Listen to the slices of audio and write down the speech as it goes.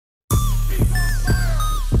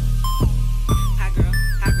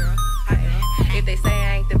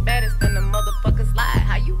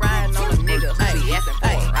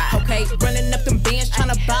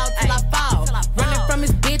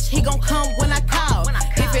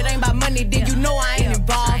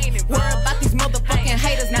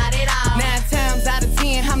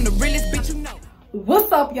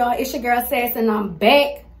What's up, y'all? It's your girl Sass, and I'm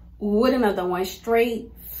back with another one.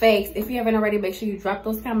 Straight facts. If you haven't already, make sure you drop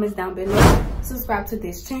those comments down below. Subscribe to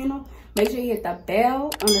this channel. Make sure you hit the bell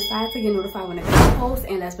on the side to get notified when I post.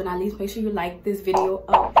 And last but not least, make sure you like this video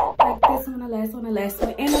up like this one, the last one, and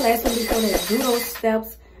the last one before that. Do those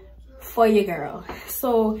steps for your girl.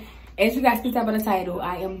 So as you guys can tell by the title,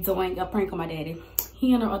 I am doing a prank on my daddy.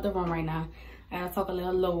 He in the other room right now. I gotta talk a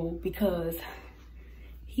little low because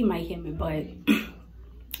he might hear me, but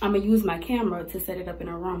I'm gonna use my camera to set it up in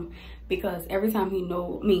a room because every time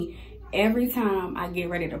every time I get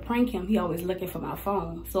ready to prank him, he always looking for my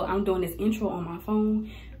phone. So I'm doing this intro on my phone,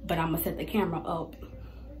 but I'm gonna set the camera up.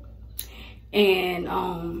 And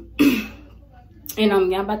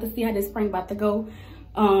y'all about to see how this prank about to go.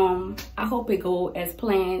 I hope it go as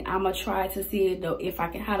planned. I'm gonna try to see it though, if I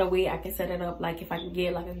can, how the way I can set it up, like if I can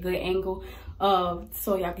get like a good angle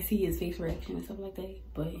so y'all can see his face reaction and stuff like that.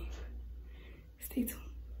 But stay tuned.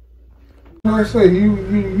 Like I say,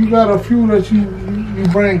 you got a few that you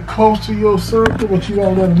bring close to your circle, but you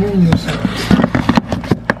don't let them in your circle.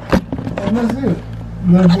 And that's it.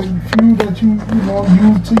 You have a few that you know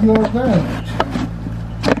use to your advantage.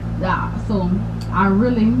 Yeah, so I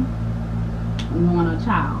really want a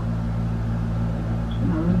child.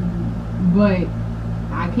 But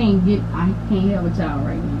I can't have a child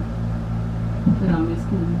right now because I'm in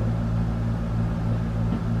school.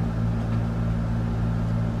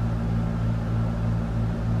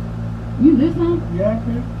 You listening? Yeah, I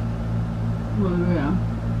can. Well, yeah.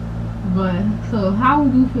 But so how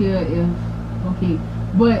would you feel if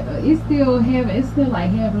it's still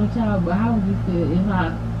like having a child, but how would you feel if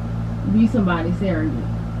I be somebody's surrogate?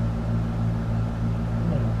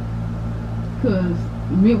 Cause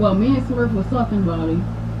me and Smurf was talking about it,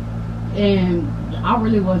 and I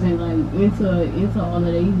really wasn't like into all of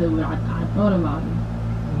that either, but I thought about it.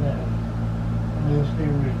 Yeah. Let's stay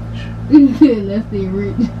rich. Let's stay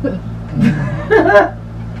rich.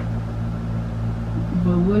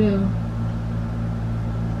 But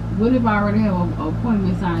what if I already have an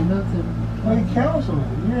appointment signed up to? Like counseling.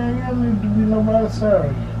 You don't need to be nobody's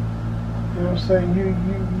surrogate. You know what I'm saying? You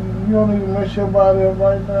don't even mess your body up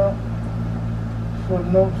right now for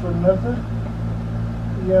nothing.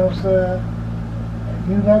 You know what I'm saying?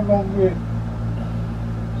 You're not gonna get,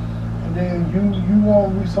 and then you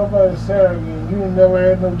won't be somebody's surrogate. You ain't never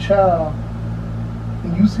had no child.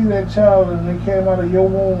 And you see that child and they came out of your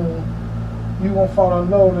womb, you gonna fall in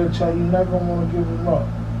love with that child. You're not gonna want to give him up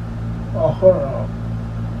or her up.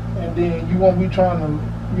 And then you gonna be trying to,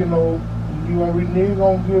 you gonna be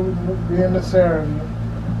being the surrogate,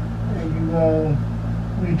 and you gonna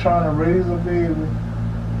be trying to raise a baby.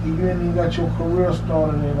 And you ain't even got your career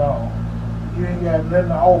started at all. You ain't got nothing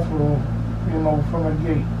to offer, from the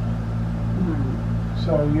gate.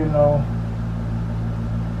 So you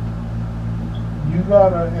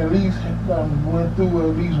gotta at least went through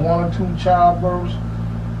at least 1 or 2 childbirths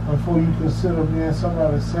before you consider being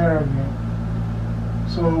somebody's surrogate.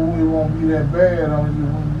 So it won't be that bad on you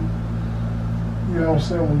when you know what I'm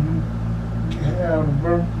saying, when you have the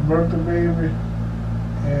birth the baby,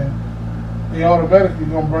 and they automatically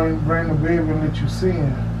gonna bring the baby and let you see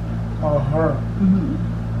him or her.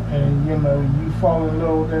 And you fall in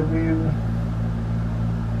love with that baby,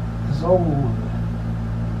 it's over with.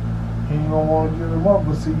 And you don't want to give them up,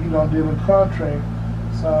 but see, you don't did a contract,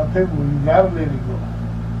 sign paper, you gotta let it go.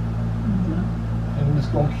 And it's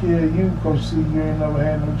gonna kill you because see, you ain't never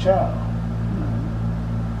had no child.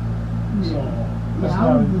 So I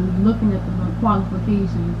was looking at the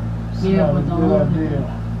qualifications. It's not a good idea.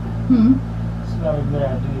 It's not a good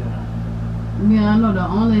idea. Yeah, I know.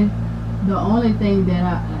 The only thing that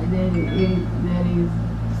is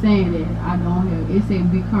saying that I don't have, it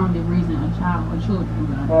said be currently raising a child or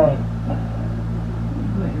children. Right.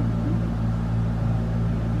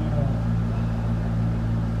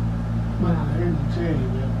 I hate to tell you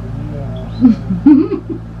that, but you know what I'm saying.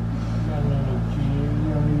 You don't need no kid. You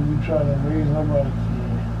don't need to be trying to raise nobody's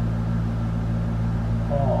kid.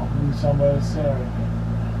 Oh, be somebody's surrogate.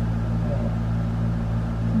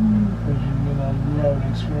 Because you haven't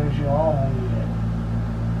experienced your own yet.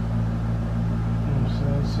 You know what I'm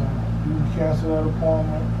saying? So you can cancel that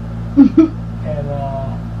appointment and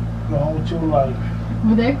go on with your life.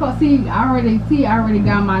 But I already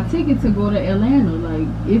got my ticket to go to Atlanta. Like,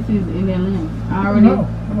 it's in Atlanta. I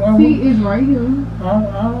already it's right here. I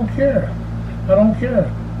don't care. I don't care.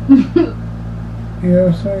 You know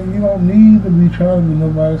what I'm saying? You don't need to be trying to be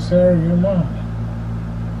nobody's surrogate mom.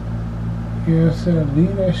 You know what I'm saying?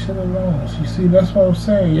 Leave that shit alone. You see, that's what I'm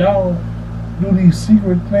saying. Y'all do these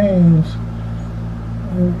secret things,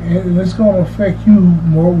 and it's going to affect you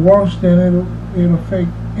worse than it'll affect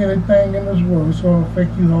anything in this world. It's gonna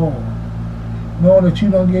affect you hard. Knowing that you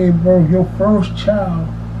done gave birth, your first child,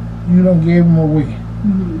 you done gave him away.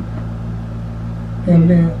 And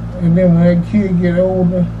then when that kid get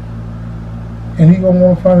older, and he gonna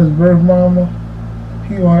want to find his birth mama,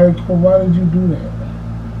 he gonna ask, why did you do that?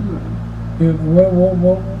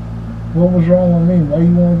 What was wrong with me? Why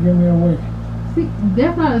you want to give me away? See,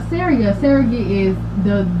 that's not a surrogate. A surrogate is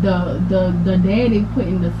the daddy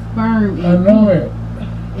putting the sperm in. I know it.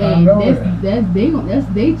 And that's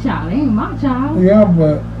their child. It ain't my child. Yeah,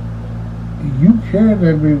 but you carried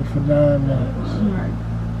that baby for 9 months.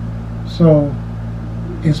 Right. So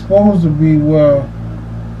it's supposed to be where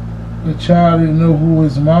the child didn't know who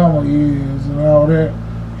his mama is and all that,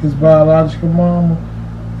 his biological mama.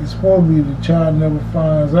 It's supposed to be the child never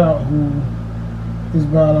finds out who his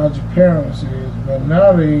biological parents is. But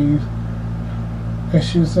nowadays, that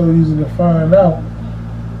shit's so easy to find out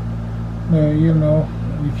that, you know,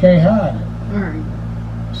 you can't hide it. Right.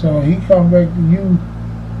 So he come back to you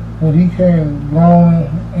when he came grown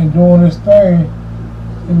and doing this thing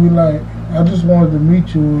and be like, I just wanted to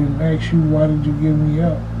meet you and ask you, why did you give me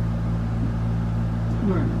up?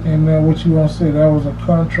 Right. And what you want to say, that was a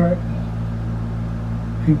contract?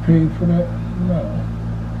 He paid for that? No.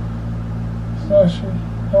 Sasha,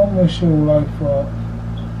 don't mess your life up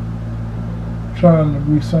trying to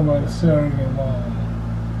be somebody's surrogate mom.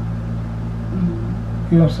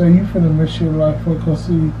 You know what I'm saying? You finna mess your life up because,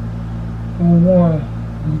 see, number one,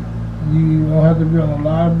 you don't have to be on a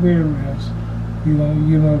lot of bed rest. You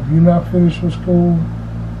know, if you're not finished with school,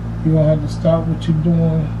 you're going to have to stop what you're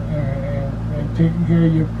doing and taking care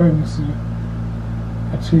of your pregnancy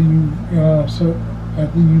until you, so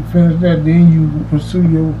after you finish that, then you pursue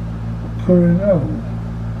your career level.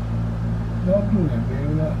 Don't do that,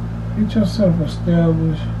 baby. Now, get yourself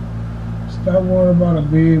established. Stop worrying about a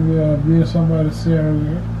baby or being somebody's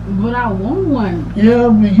surrogate. But I want one. Yeah,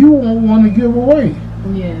 but you won't want to give away.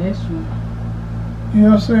 Yeah, that's true. You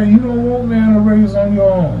know what I'm saying? You don't want man to raise on your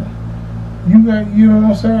own. You got, you know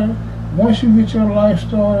what I'm saying? Once you get your life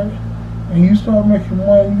started and you start making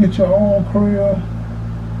money, you get your own career,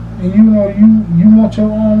 and you know you want your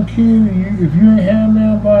own kid. If you ain't had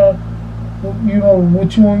nothing about, you know,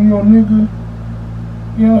 what you and your nigga,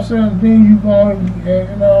 you know what I'm saying? Then you go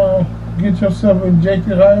and get yourself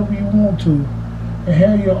injected however you want to, and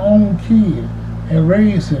have your own kid and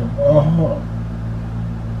raise him or her.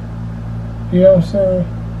 You know what I'm saying?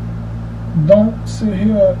 Don't sit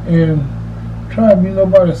here and try to be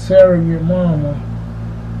nobody's surrogate mama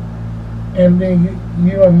and then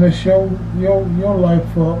you don't mess your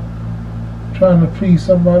life up trying to please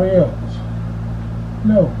somebody else.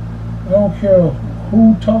 No. I don't care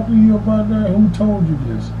who talked to you about that, who told you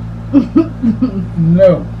this.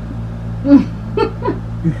 No.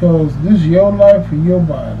 Because this is your life and your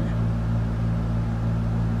body.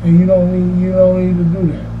 And you don't need to do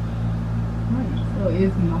that. So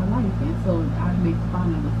it's my life, and so I make the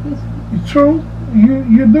final decision. It's true,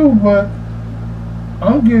 you do, but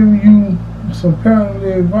I'm giving you some parental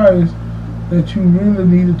advice that you really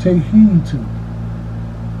need to take heed to,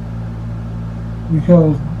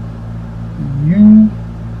 because you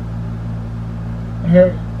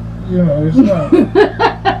have, you know, it's not,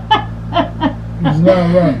 it's not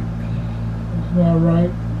right. It's not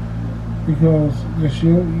right because it's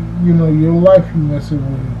your life you messing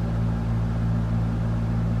with.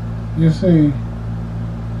 Just say,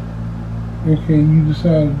 okay, you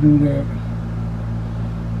decide to do that,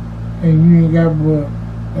 and you ain't got but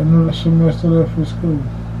another semester left for school.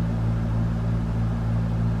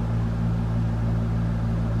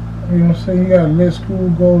 You know what I'm saying? You gotta let school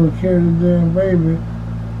go to carry the damn baby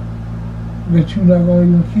that you're not gonna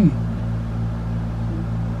even keep.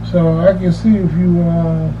 So I can see if you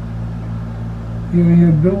and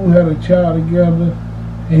your dude had a child together,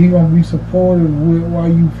 and he gonna be supportive with while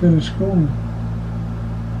you finish school.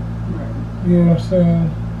 Right. You know what I'm saying?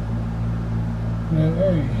 Like,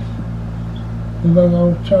 hey, it's like I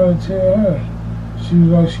was trying to tell her. She was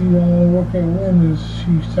like, she don't want to work at Wendy's.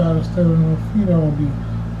 She's trying to stand on her feet all day.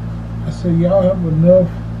 I said, y'all have enough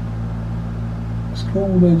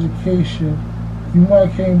school education. You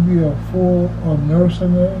might can't be a full nurse or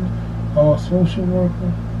nothing, or a social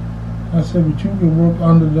worker. I said, but you can work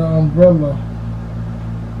under the umbrella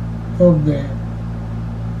of that,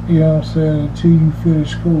 you know what I'm saying, until you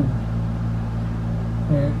finish school.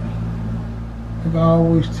 And like I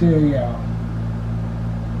always tell y'all,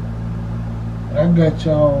 I got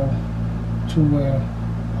y'all to where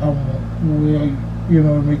I want, where, you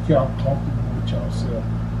know, make y'all comfortable with yourself.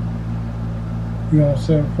 You know what I'm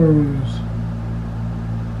saying? First,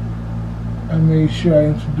 I made sure I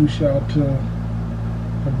introduced y'all to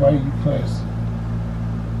to buy you classic.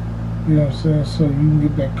 You know what I'm saying? So you can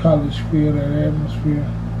get that college feel, that atmosphere.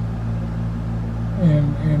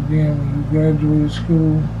 And then when you graduate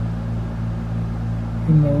school,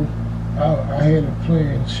 you know, I had a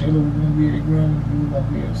plan. Sheila was going to be at Grammy, you were going to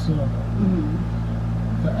be at Silver.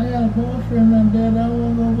 I got a boyfriend and dad, I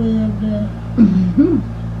want to go way up there.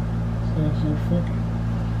 So I said, fuck it.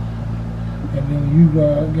 And then when you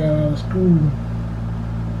got out of school,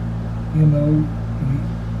 you know,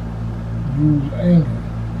 you was angry,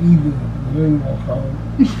 eager, whatever you want to call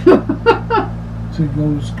it, to go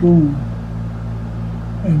to school.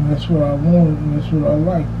 And that's what I wanted, and that's what I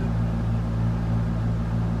liked.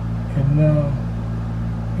 And now,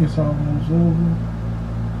 it's almost over.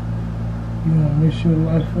 You know, miss your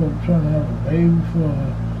life up trying to have a baby for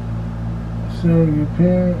surrogate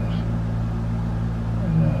parents.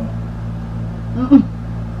 No.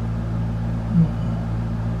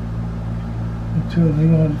 Until they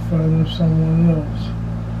gonna have to find them someone else,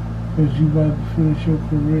 because you about to finish your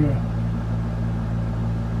career.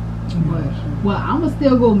 Well, I'ma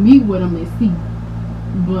still go meet with them and see,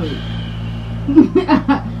 but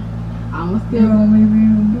I'ma still. You don't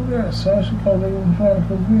even do that, Sasha, because they gonna try to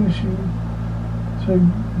convince you to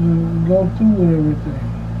go through with everything.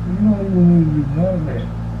 You don't even need to do none of that.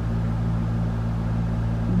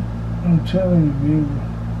 I'm telling you, baby,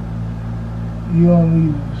 you don't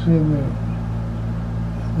need to say that.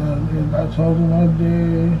 And I talked to my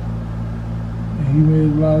dad, and he made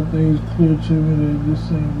a lot of things clear to me that this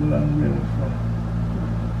ain't what I'm ready for.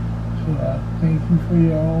 So I thank you for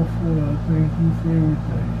your offer. I thank you for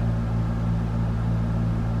everything.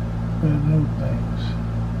 But no thanks.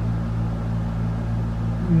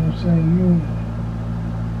 You know what I'm saying? You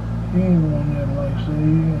ain't want that lifestyle. You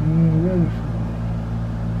ain't ready for it.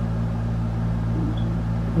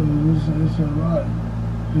 Because it's a lot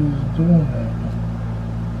just doing that.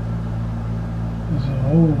 It's a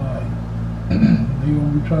whole lot. They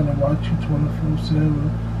gonna be trying to watch you 24/7.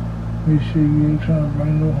 Make sure you ain't trying to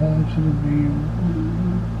bring no home to the baby.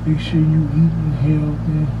 Make sure you eating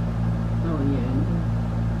healthy. Oh yeah.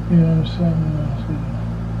 You know what I'm saying?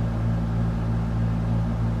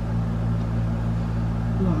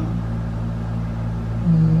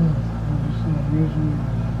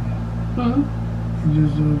 You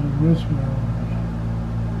just doing the rich man with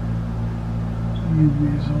me. You be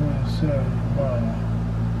someone Saturday morning.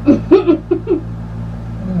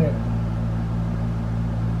 Yeah.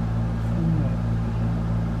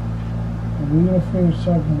 We're gonna finish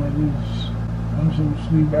talking about this. I'm so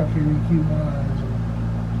sleep I can't even keep my eyes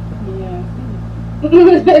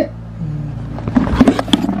open.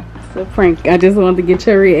 So Frank, I just wanted to get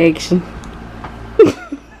your reaction.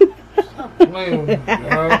 Stop playing with me,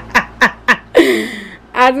 alright?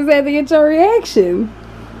 I just had to get your reaction.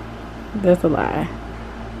 That's a lie.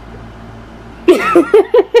 Get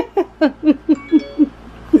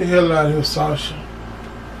the hell out of here, Sasha.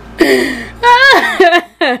 Get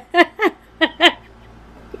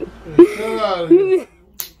the hell out of here.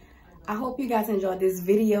 I hope you guys enjoyed this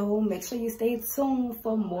video. Make sure you stay tuned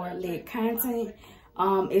for more lit content.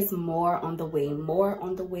 It's more on the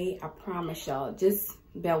way. I promise y'all. Just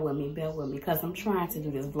bear with me, because I'm trying to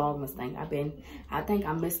do this Vlogmas thing. I think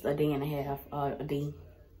I missed a day and a half, a day.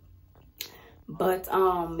 But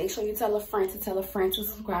make sure you tell a friend to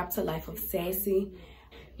subscribe to Life of Sassy.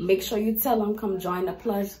 Make sure you tell them come join the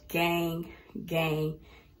plush gang.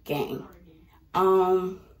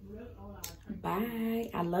 Bye.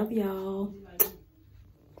 I love y'all.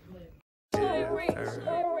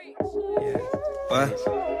 What?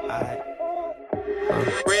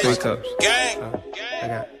 3 cups. Gang. I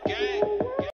got